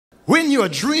When you're a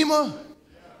dreamer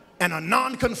and a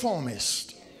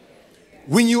nonconformist,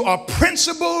 when you are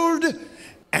principled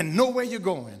and know where you're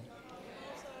going,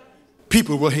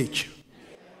 people will hate you.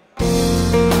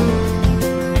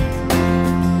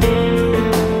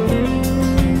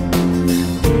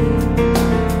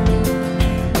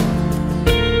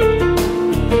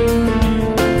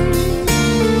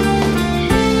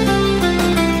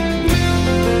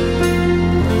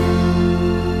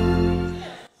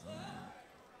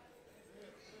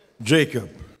 Jacob,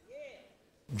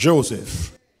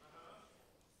 Joseph,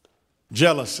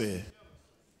 jealousy,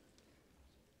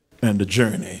 and the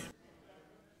journey.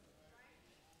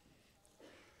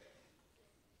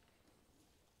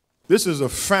 This is a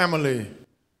family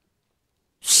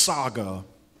saga,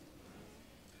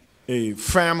 a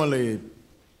family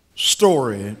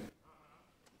story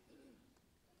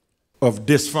of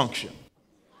dysfunction.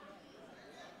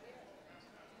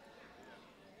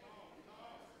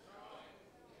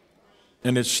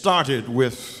 And it started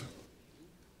with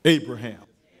Abraham.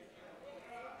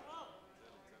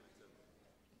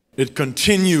 It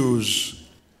continues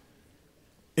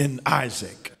in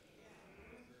Isaac.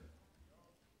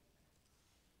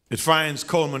 It finds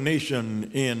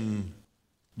culmination in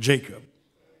Jacob.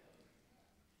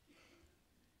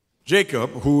 Jacob,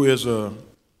 who is a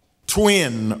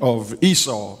twin of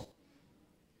Esau,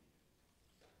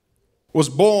 was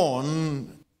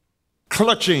born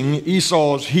clutching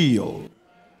Esau's heel.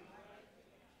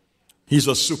 He's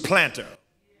a supplanter,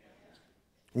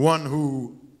 one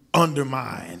who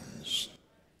undermines.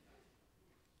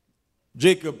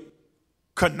 Jacob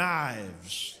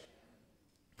connives,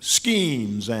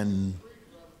 schemes, and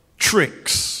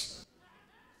tricks,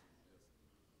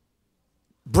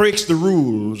 breaks the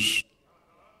rules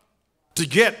to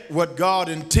get what God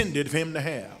intended for him to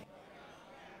have.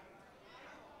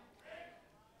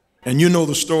 And you know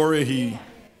the story.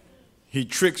 He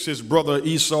tricks his brother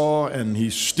Esau and he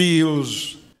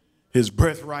steals his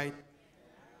birthright.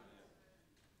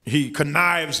 He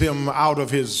connives him out of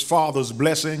his father's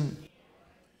blessing.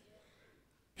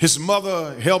 His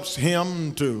mother helps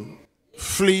him to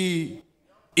flee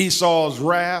Esau's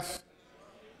wrath.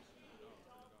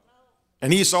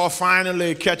 And Esau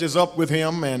finally catches up with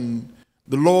him, and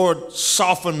the Lord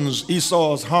softens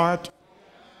Esau's heart.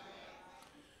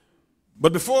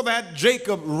 But before that,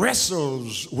 Jacob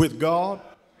wrestles with God.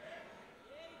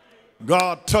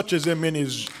 God touches him in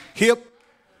his hip,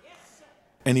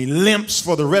 and he limps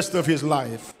for the rest of his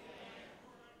life.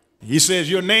 He says,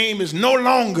 your name is no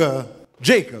longer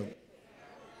Jacob,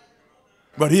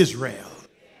 but Israel.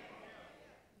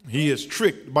 He is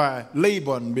tricked by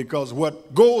Laban because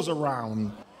what goes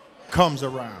around comes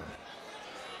around.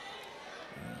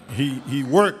 He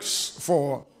works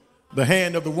for the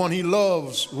hand of the one he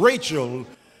loves, Rachel,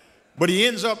 but he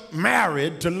ends up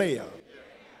married to Leah.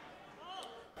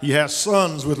 He has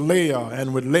sons with Leah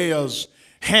and with Leah's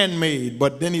handmaid,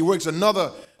 but then he works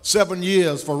another 7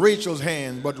 years for Rachel's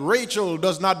hand, but Rachel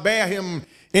does not bear him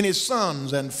any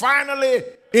sons, and finally,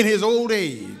 in his old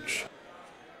age,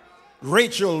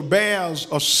 Rachel bears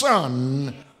a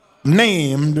son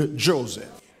named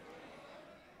Joseph.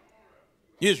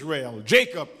 Israel,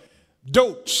 Jacob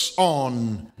dotes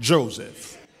on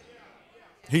Joseph.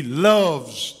 He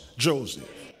loves Joseph.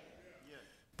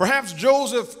 Perhaps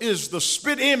Joseph is the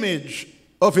spit image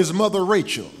of his mother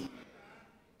Rachel.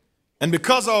 And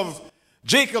because of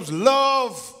Jacob's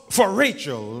love for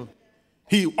Rachel,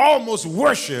 he almost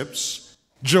worships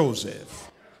Joseph.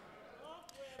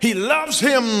 He loves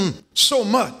him so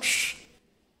much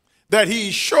that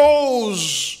he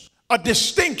shows a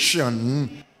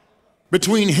distinction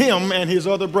between him and his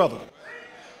other brother.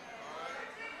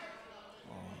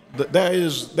 There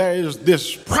is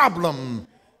this problem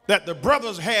that the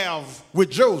brothers have with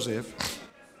Joseph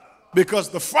because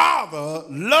the father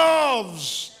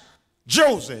loves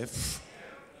Joseph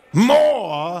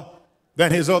more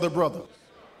than his other brothers.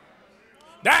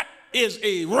 That is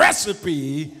a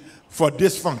recipe for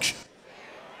dysfunction.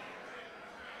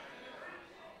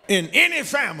 In any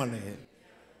family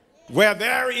where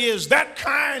there is that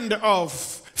kind of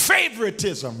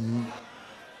favoritism,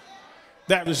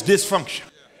 that is dysfunction.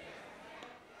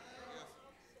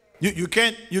 You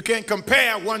can't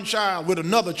compare one child with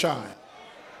another child.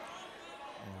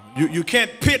 You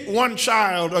can't pit one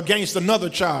child against another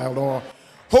child or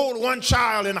hold one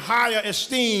child in higher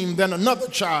esteem than another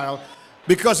child,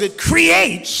 because it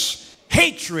creates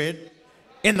hatred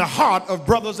in the heart of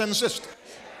brothers and sisters.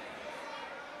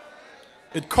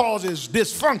 It causes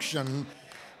dysfunction,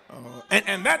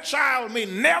 and that child may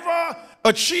never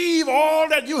achieve all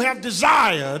that you have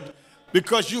desired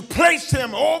because you placed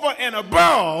him over and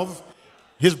above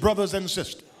his brothers and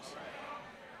sisters.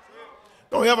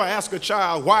 don't ever ask a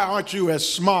child, why aren't you as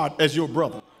smart as your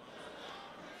brother?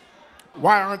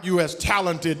 Why aren't you as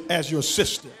talented as your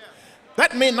sister?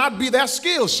 That may not be their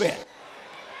skill set.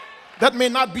 That may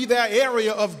not be their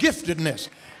area of giftedness.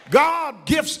 God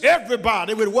gifts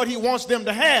everybody with what he wants them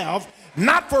to have,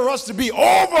 not for us to be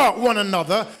over one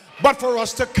another, but for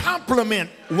us to complement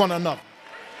one another.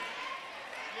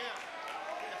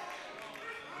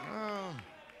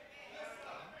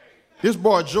 This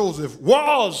boy Joseph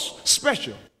was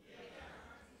special.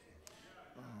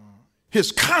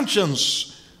 His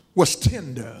conscience was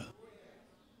tender.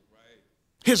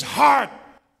 His heart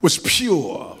was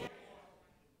pure.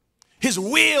 His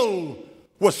will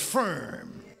was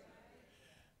firm.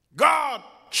 God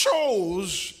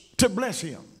chose to bless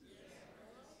him.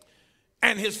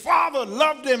 And his father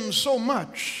loved him so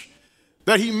much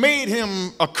that he made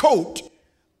him a coat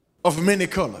of many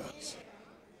colors.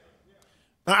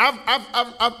 Now,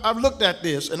 I've looked at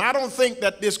this, and I don't think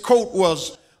that this coat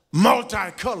was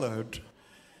multicolored,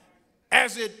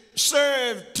 as it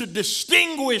served to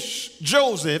distinguish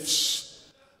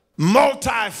Joseph's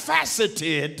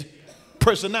multifaceted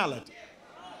personality.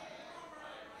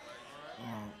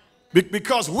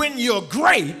 Because when you're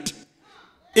great,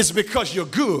 it's because you're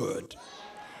good.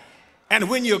 And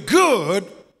when you're good,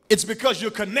 it's because you're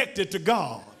connected to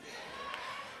God.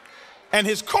 And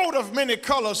his coat of many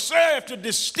colors served to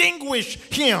distinguish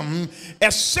him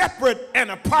as separate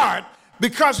and apart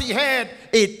because he had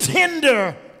a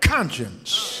tender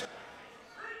conscience,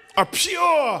 a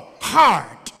pure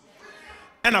heart,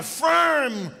 and a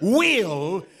firm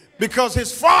will, because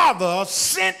his father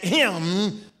sent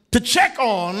him to check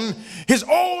on his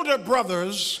older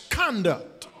brother's conduct.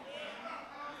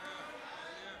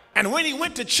 And when he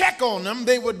went to check on them,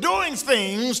 they were doing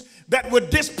things that would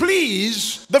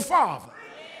displease the father.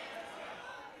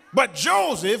 But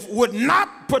Joseph would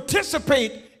not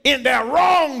participate in their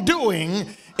wrongdoing,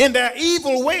 in their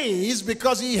evil ways,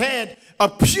 because he had a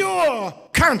pure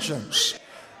conscience,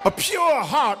 a pure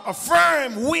heart, a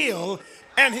firm will,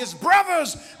 and his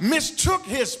brothers mistook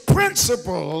his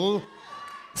principle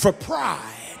for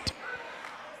pride.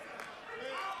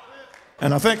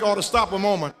 And I think I ought to stop a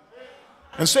moment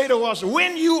and say to us,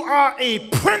 when you are a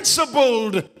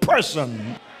principled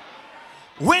person,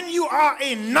 when you are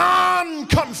a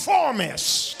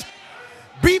nonconformist,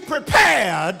 be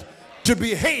prepared to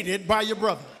be hated by your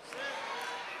brother.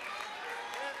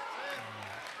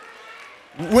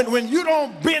 When you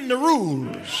don't bend the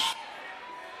rules,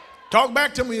 talk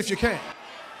back to me if you can.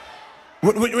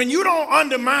 When you don't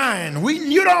undermine,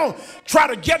 when you don't try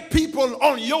to get people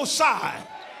on your side,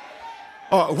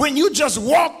 when you just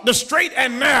walk the straight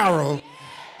and narrow,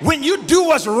 when you do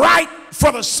what's right for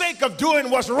the sake of doing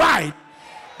what's right,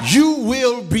 you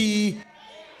will be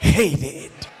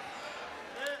hated.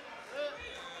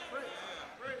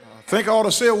 I think I ought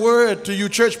to say a word to you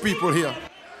church people here,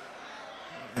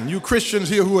 and you Christians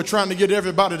here who are trying to get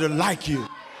everybody to like you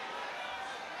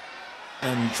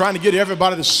and trying to get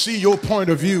everybody to see your point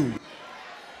of view.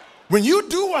 When you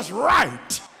do what's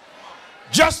right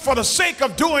just for the sake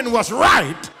of doing what's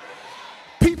right,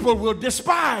 people will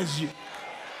despise you.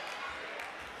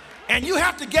 And you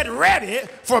have to get ready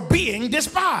for being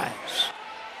despised.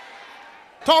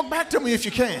 Talk back to me if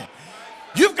you can.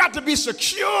 You've got to be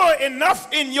secure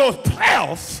enough in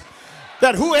yourself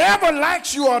that whoever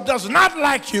likes you or does not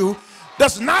like you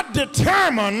does not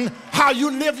determine how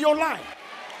you live your life.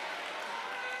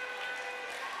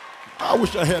 I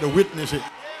wish I had a witness here.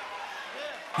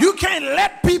 You can't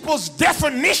let people's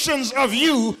definitions of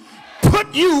you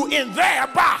put you in their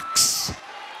box.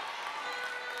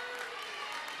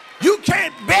 You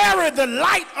can't bury the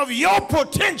light of your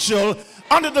potential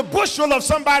under the bushel of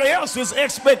somebody else's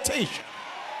expectation.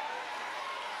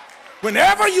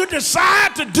 Whenever you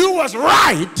decide to do what's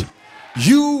right,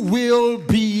 you will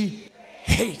be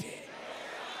hated.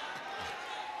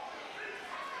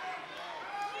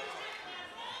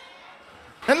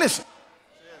 And listen,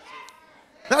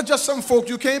 not just some folk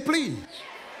you can't please.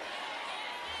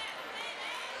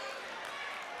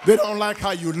 They don't like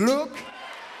how you look.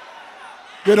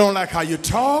 They don't like how you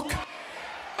talk.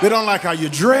 They don't like how you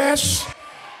dress.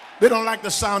 They don't like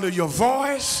the sound of your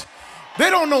voice. They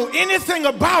don't know anything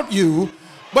about you,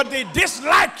 but they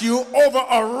dislike you over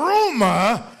a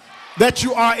rumor that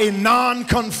you are a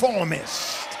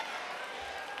nonconformist.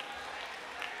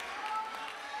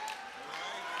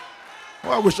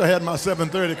 Well, I wish I had my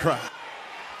 7:30 crowd.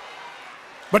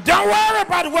 But don't worry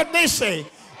about what they say.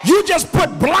 You just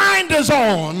put blinders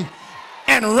on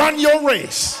and run your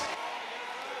race.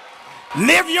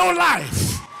 Live your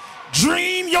life.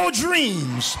 Dream your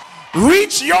dreams.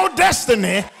 Reach your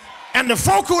destiny And the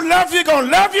folk who love you going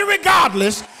to love you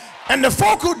regardless. And the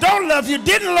folk who don't love you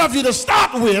didn't love you to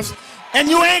start with. And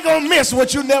you ain't going to miss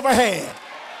what you never had.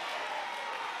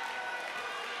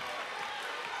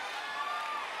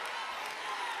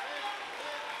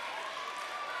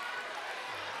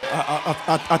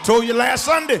 I told you last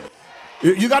Sunday,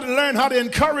 you got to learn how to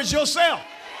encourage yourself.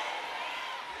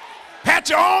 Pat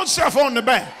your own self on the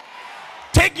back.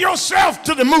 Take yourself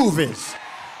to the movies.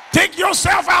 Take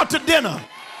yourself out to dinner.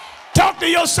 Talk to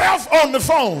yourself on the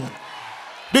phone.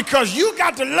 Because you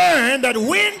got to learn that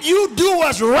when you do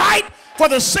what's right for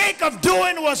the sake of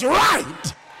doing what's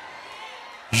right,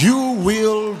 you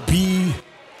will be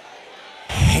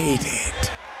hated.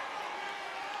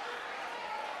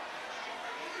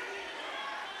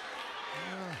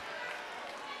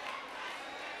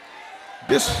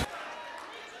 This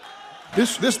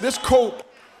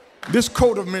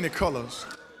coat of many colors.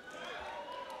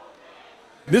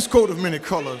 This coat of many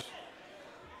colors,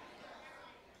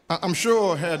 I'm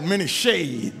sure had many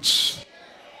shades.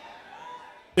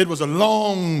 It was a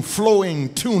long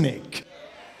flowing tunic.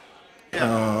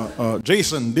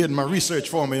 Jason did my research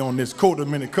for me on this coat of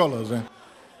many colors, and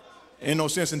ain't no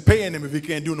sense in paying him if he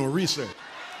can't do no research.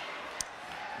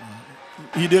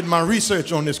 He did my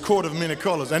research on this coat of many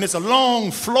colors, and it's a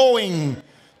long flowing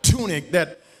tunic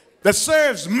that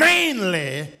serves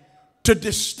mainly to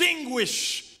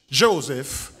distinguish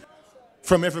Joseph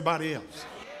from everybody else.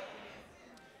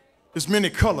 There's many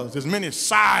colors, there's many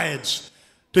sides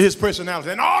to his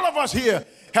personality, and all of us here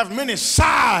have many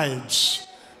sides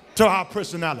to our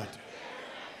personality.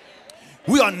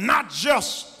 We are not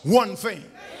just one thing.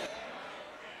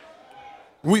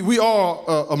 We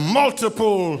are a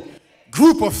multiple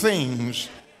group of things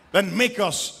that make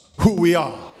us who we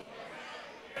are.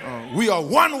 We are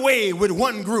one way with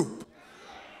one group.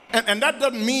 And that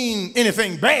doesn't mean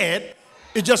anything bad.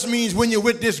 It just means when you're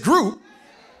with this group,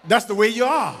 that's the way you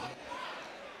are.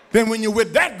 Then when you're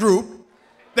with that group,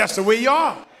 that's the way you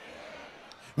are.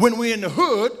 When we're in the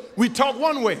hood, we talk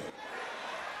one way.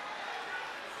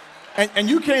 And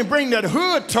you can't bring that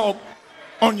hood talk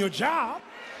on your job.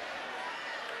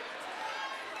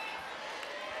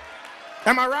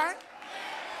 Am I right?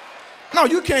 No,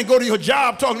 you can't go to your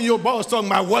job talking to your boss talking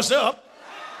about what's up.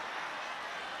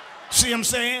 See what I'm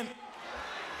saying?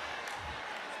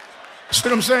 See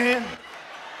what I'm saying?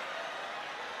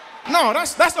 No,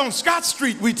 that's on Scott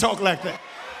Street we talk like that.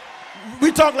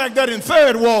 We talk like that in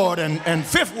 3rd Ward and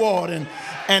 5th Ward and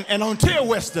on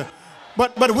Tilwester.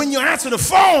 But when you answer the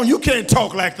phone, you can't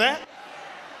talk like that.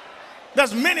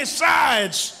 There's many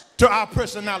sides to our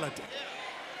personality.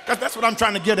 That's what I'm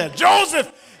trying to get at.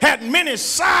 Joseph had many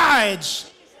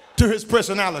sides to his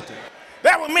personality.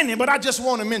 There were many, but I just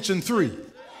want to mention 3.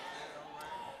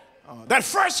 That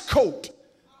first coat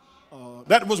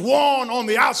that was worn on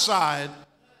the outside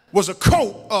was a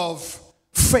coat of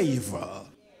favor.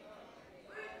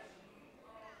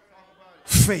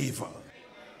 Favor.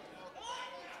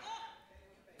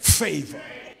 Favor.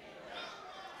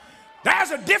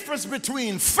 There's a difference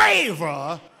between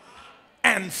favor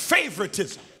and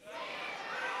favoritism.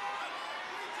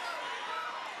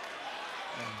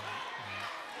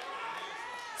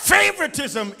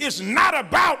 Favoritism is not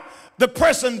about the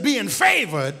person being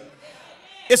favored.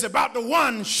 It's about the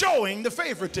one showing the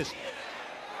favoritism.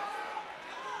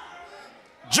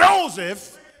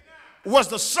 Joseph was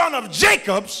the son of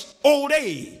Jacob's old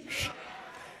age.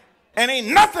 And ain't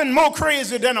nothing more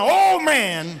crazy than an old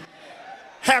man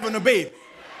having a baby.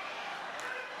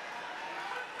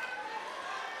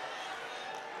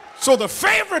 So the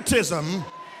favoritism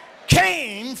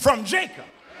came from Jacob.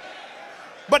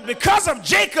 But because of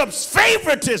Jacob's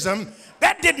favoritism,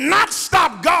 that did not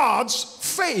stop God's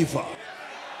favor.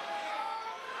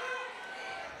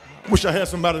 Wish I had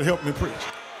somebody to help me preach.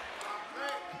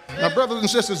 Now, brothers and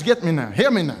sisters, get me now.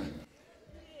 Hear me now.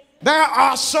 There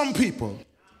are some people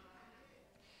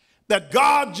that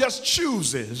God just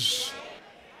chooses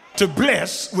to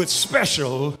bless with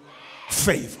special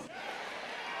favor.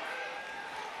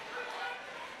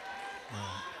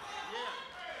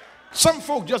 Some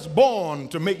folk just born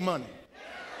to make money.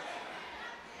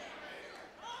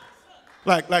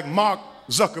 Like Mark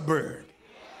Zuckerberg.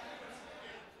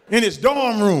 In his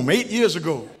dorm room 8 years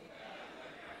ago,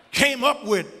 came up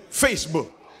with Facebook.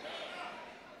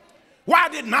 Why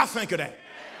didn't I think of that?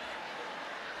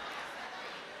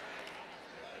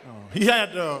 He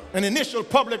had an initial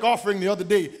public offering the other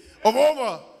day of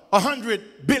over $100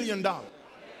 billion.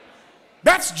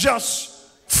 That's just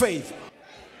favor.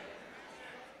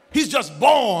 He's just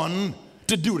born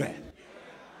to do that.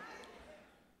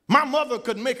 My mother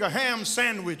could make a ham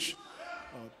sandwich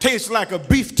taste like a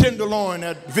beef tenderloin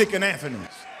at Vic and Anthony's.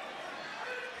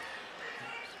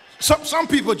 Some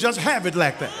people just have it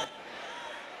like that.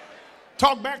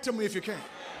 Talk back to me if you can.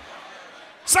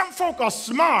 Some folk are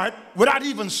smart without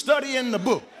even studying the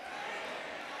book.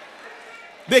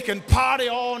 They can party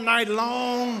all night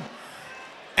long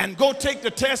and go take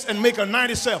the test and make a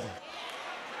 97.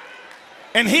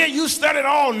 And here you studied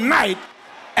all night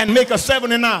and make a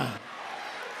 79.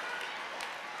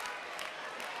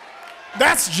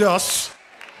 That's just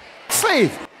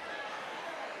favor.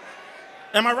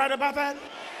 Am I right about that?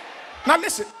 Now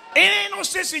listen, it ain't no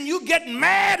sense in you getting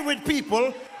mad with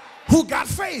people who got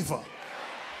favor.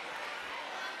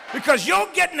 Because you're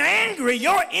getting angry,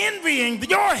 you're envying,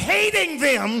 you're hating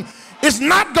them is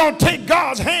not going to take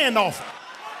God's hand off it.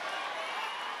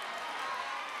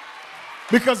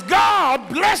 Because God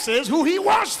blesses who he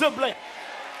wants to bless.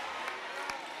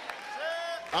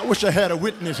 I wish I had a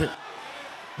witness here.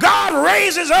 God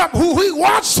raises up who he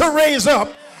wants to raise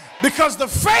up because the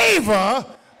favor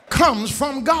comes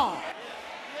from God.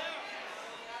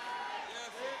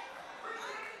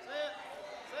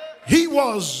 He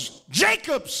was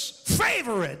Jacob's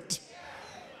favorite,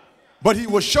 but he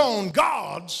was shown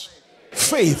God's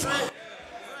favor.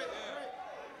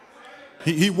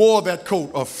 He wore that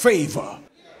coat of favor.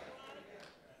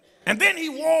 And then he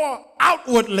wore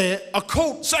outwardly a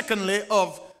coat, secondly,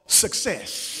 of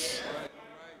success.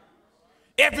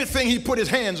 Everything he put his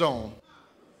hands on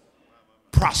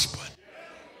prospered.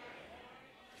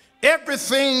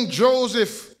 Everything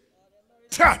Joseph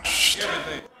touched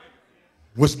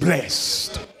was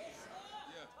blessed.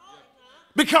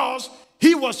 Because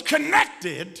he was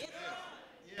connected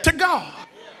to God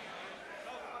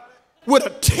with a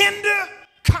tender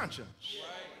conscience,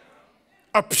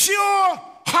 a pure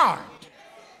heart,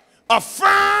 a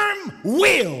firm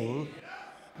will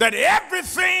that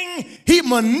everything he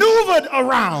maneuvered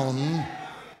around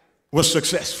was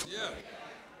successful.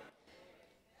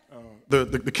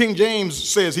 The King James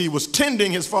says he was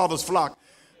tending his father's flock,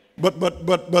 but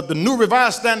the New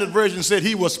Revised Standard Version said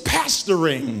he was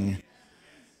pastoring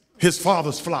his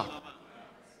father's flock.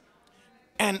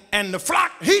 And the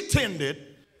flock he tended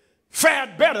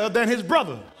fared better than his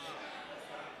brother.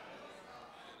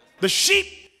 The sheep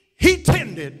he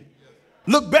tended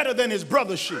looked better than his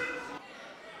brother's sheep.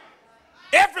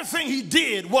 Everything he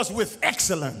did was with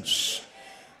excellence,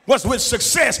 was with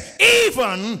success,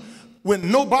 even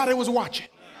when nobody was watching.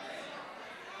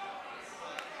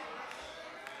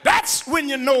 That's when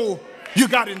you know you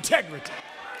got integrity.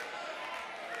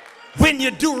 When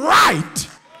you do right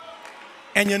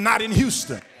and you're not in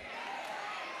Houston.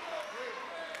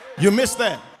 You missed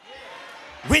that.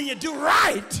 When you do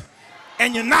right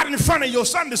and you're not in front of your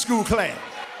Sunday school class.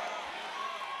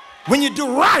 When you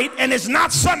do right and it's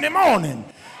not Sunday morning.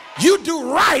 You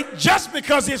do right just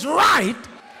because it's right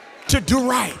to do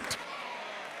right.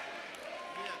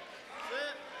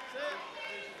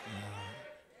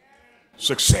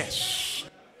 Success.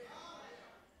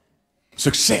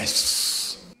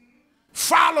 Success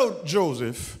followed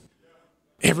Joseph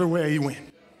everywhere he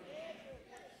went.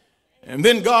 And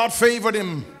then God favored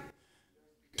him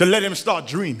to let him start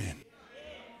dreaming.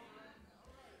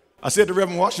 I said to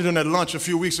Reverend Washington at lunch a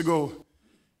few weeks ago,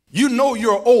 you know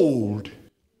you're old,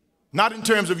 not in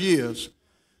terms of years,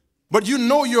 but you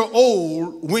know you're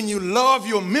old when you love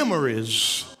your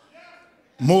memories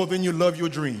more than you love your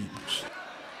dreams.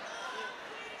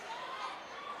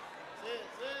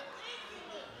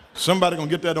 Somebody gonna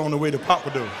get that on the way to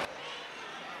Papadoe.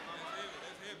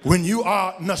 When you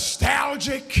are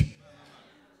nostalgic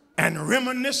and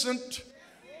reminiscent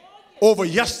over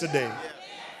yesterday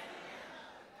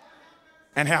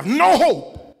and have no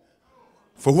hope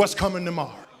for what's coming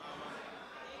tomorrow.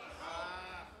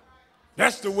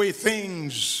 That's the way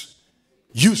things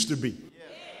used to be.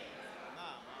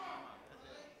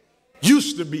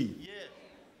 Used to be.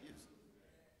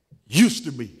 Used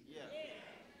to be.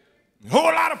 A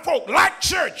whole lot of folk like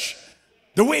church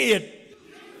the way it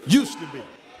used to be.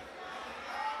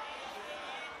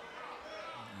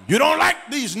 You don't like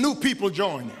these new people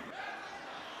joining.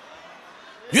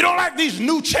 You don't like these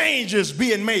new changes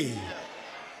being made.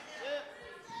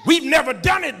 We've never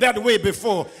done it that way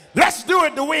before. Let's do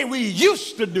it the way we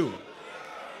used to do it.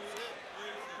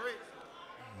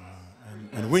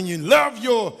 And when you love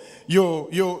your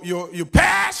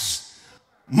past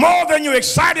more than you're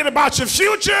excited about your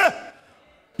future,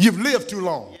 you've lived too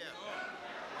long.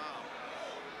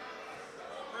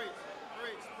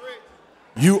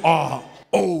 You are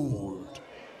old,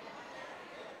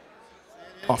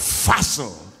 a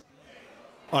fossil,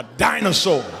 a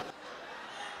dinosaur.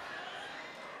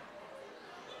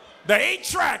 The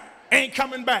 8-track ain't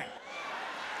coming back.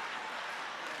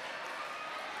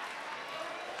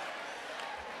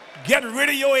 Get rid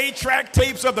of your 8-track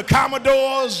tapes of the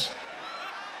Commodores,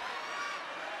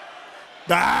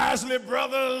 the Isley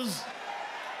Brothers,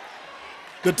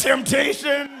 the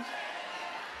Temptations,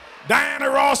 Diana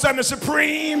Ross and the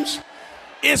Supremes.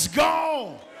 It's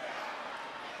gone.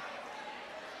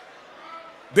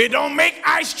 They don't make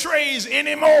ice trays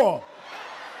anymore.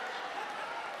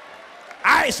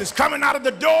 Ice is coming out of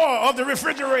the door of the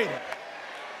refrigerator.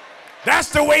 That's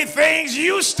the way things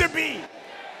used to be.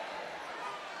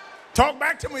 Talk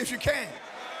back to me if you can.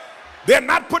 They're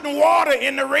not putting water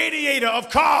in the radiator of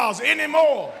cars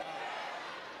anymore.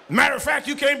 Matter of fact,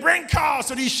 you can't bring cars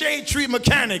to these shade tree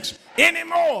mechanics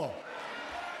anymore.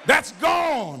 That's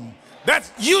gone. That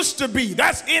used to be.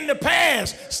 That's in the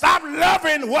past. Stop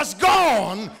loving what's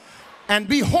gone and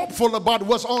be hopeful about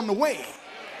what's on the way.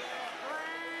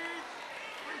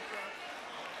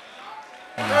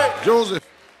 Joseph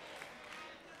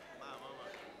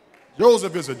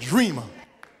is a dreamer.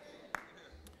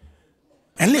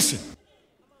 And listen,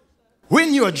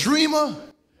 when you're a dreamer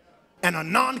and a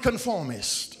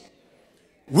nonconformist,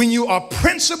 when you are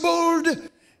principled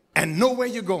and know where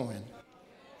you're going,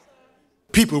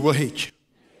 people will hate you.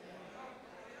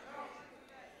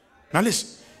 Now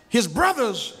listen, his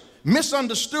brothers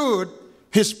misunderstood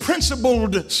his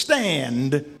principled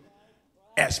stand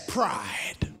as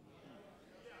pride.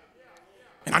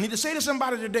 And I need to say to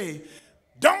somebody today,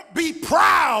 don't be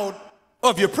proud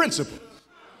of your principles.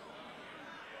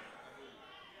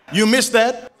 You missed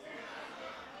that?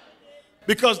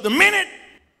 Because the minute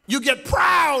you get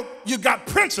proud, you got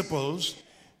principles,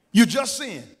 you just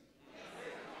sin.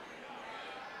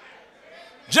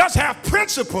 Just have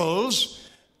principles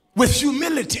with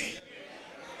humility.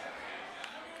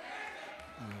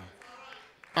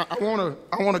 I want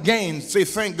to again say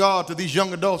thank God to these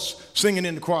young adults singing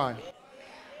in the choir.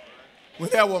 When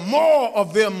there were more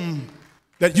of them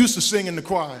that used to sing in the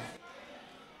choir,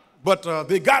 but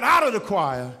they got out of the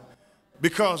choir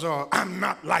because I'm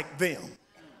not like them.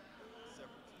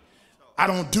 I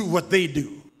don't do what they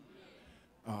do.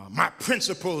 My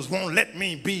principles won't let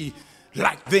me be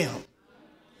like them.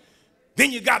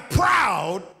 Then you got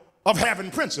proud of having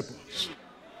principles.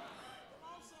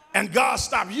 And God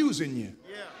stopped using you.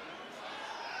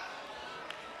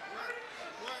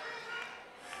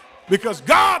 Because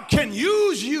God can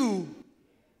use you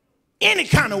any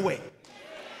kind of way.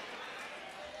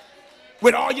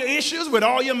 With all your issues, with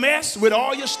all your mess, with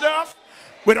all your stuff,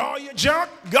 with all your junk,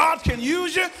 God can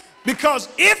use you. Because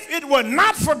if it were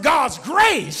not for God's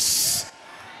grace,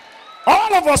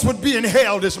 all of us would be in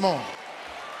hell this morning.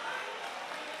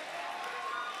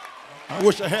 I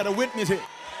wish I had a witness here.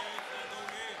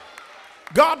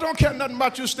 God don't care nothing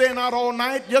about you staying out all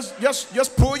night.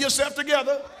 Just pull yourself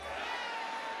together.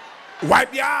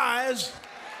 Wipe your eyes.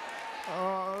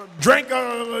 Drink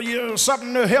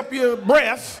something to help your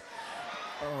breath.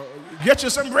 Get you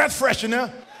some breath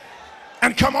freshener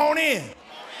and come on in.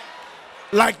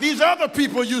 Like these other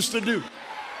people used to do.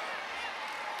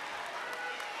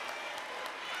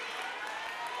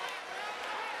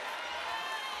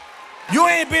 You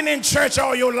ain't been in church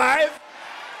all your life.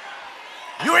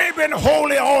 You ain't been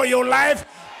holy all your life.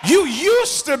 You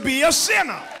used to be a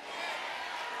sinner.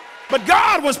 But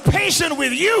God was patient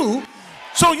with you,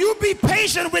 so you be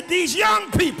patient with these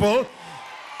young people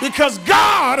because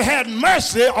God had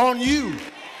mercy on you.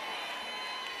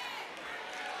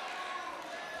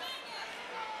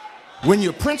 When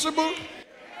you're principled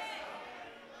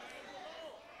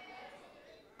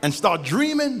and start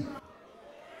dreaming,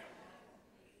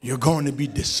 you're going to be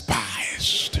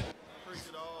despised.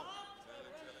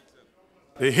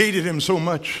 They hated him so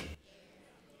much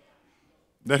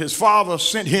that his father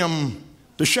sent him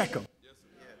to Shechem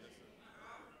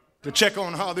to check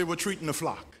on how they were treating the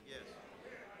flock.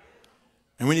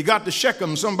 And when he got to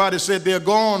Shechem, somebody said they're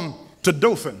going to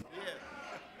Dothan.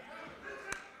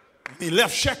 He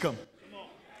left Shechem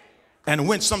and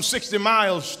went some 60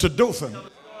 miles to Dothan.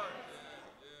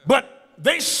 But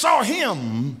they saw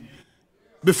him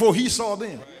before he saw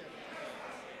them.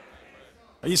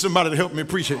 I need somebody to help me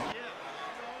appreciate it.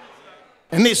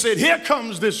 And they said, here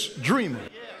comes this dreamer.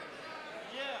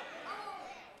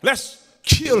 Let's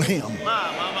kill him.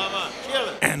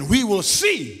 And we will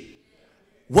see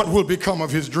what will become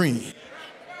of his dream.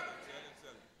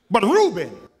 But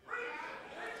Reuben,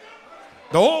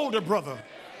 the older brother,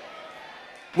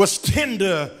 was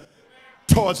tender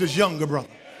towards his younger brother.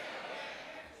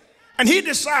 And he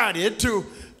decided to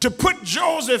put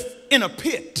Joseph in a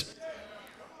pit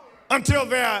until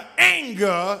their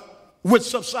anger would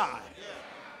subside.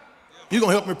 You're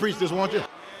going to help me preach this, won't you?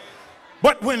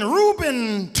 But when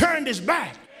Reuben turned his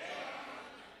back,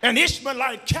 an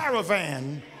Ishmaelite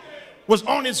caravan was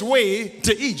on its way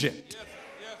to Egypt.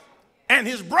 And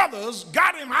his brothers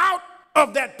got him out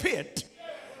of that pit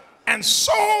and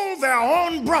sold their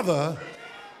own brother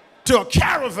to a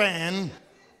caravan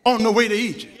on the way to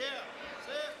Egypt.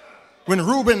 When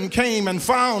Reuben came and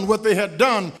found what they had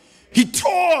done, he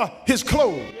tore his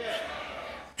clothes.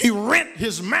 He rent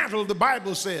his mantle, the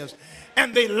Bible says,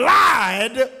 and they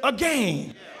lied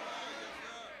again.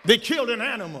 They killed an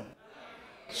animal,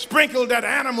 sprinkled that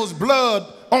animal's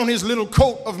blood on his little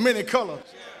coat of many colors,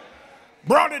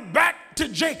 brought it back to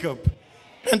Jacob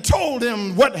and told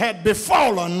him what had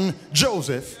befallen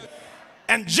Joseph.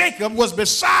 And Jacob was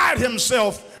beside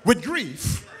himself with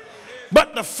grief.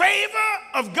 But the favor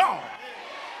of God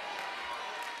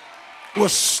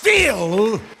was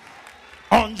still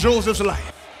on Joseph's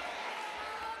life.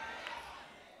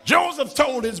 Joseph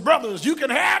told his brothers, you can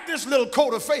have this little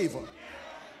coat of favor.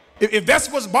 If that's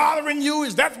what's bothering you,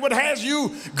 is that what has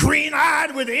you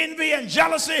green-eyed with envy and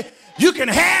jealousy, you can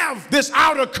have this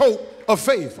outer coat of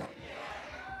favor.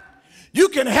 You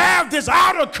can have this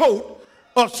outer coat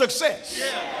of success.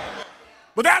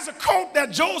 But there's a coat that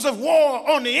Joseph wore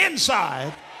on the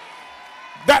inside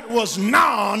that was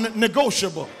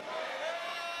non-negotiable.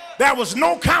 There was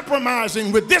no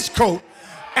compromising with this coat,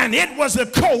 and it was a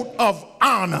coat of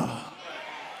honor.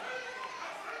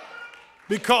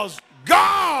 Because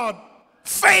God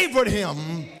favored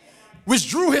him, which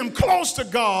drew him close to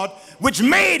God, which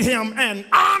made him an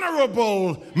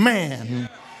honorable man.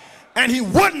 And he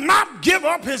would not give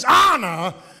up his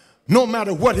honor no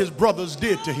matter what his brothers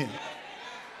did to him.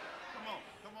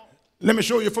 Let me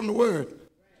show you from the word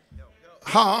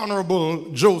how honorable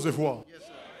Joseph was.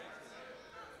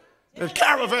 The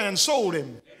caravan sold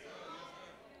him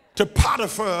to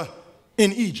Potiphar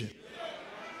in Egypt.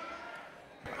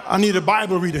 I need a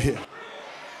Bible reader here.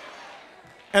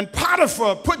 And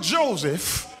Potiphar put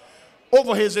Joseph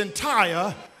over his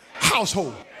entire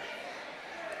household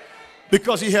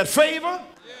because he had favor,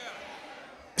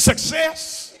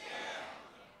 success,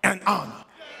 and honor.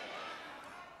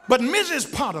 But Mrs.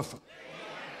 Potiphar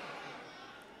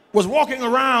was walking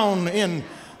around in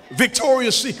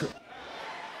Victoria's Secret,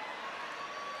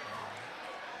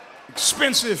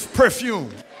 expensive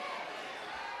perfume,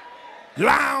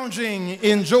 lounging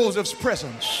in Joseph's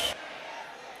presence,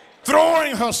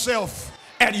 throwing herself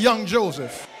at young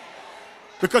Joseph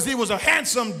because he was a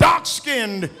handsome,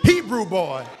 dark-skinned Hebrew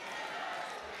boy.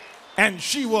 And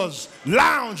she was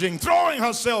lounging, throwing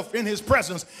herself in his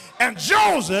presence. And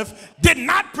Joseph did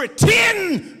not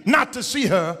pretend not to see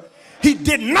her. He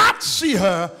did not see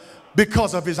her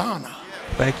because of his honor.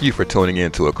 Thank you for tuning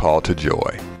in to A Call to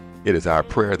Joy. It is our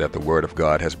prayer that the Word of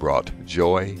God has brought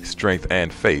joy, strength,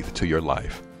 and faith to your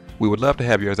life. We would love to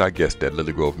have you as our guest at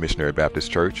Lily Grove Missionary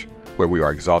Baptist Church, where we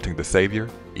are exalting the Savior,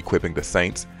 equipping the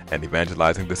saints, and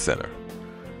evangelizing the sinner.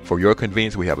 For your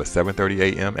convenience, we have a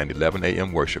 7:30 a.m. and 11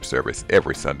 a.m. worship service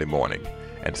every Sunday morning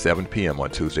and 7 p.m. on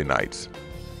Tuesday nights.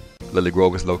 Lily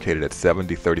Grove is located at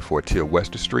 7034 Till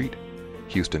Wester Street,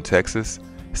 Houston, Texas,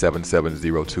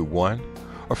 77021,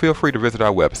 or feel free to visit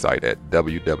our website at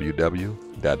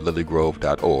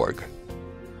www.lilygrove.org.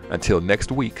 Until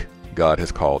next week, God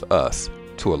has called us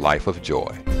to a life of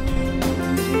joy.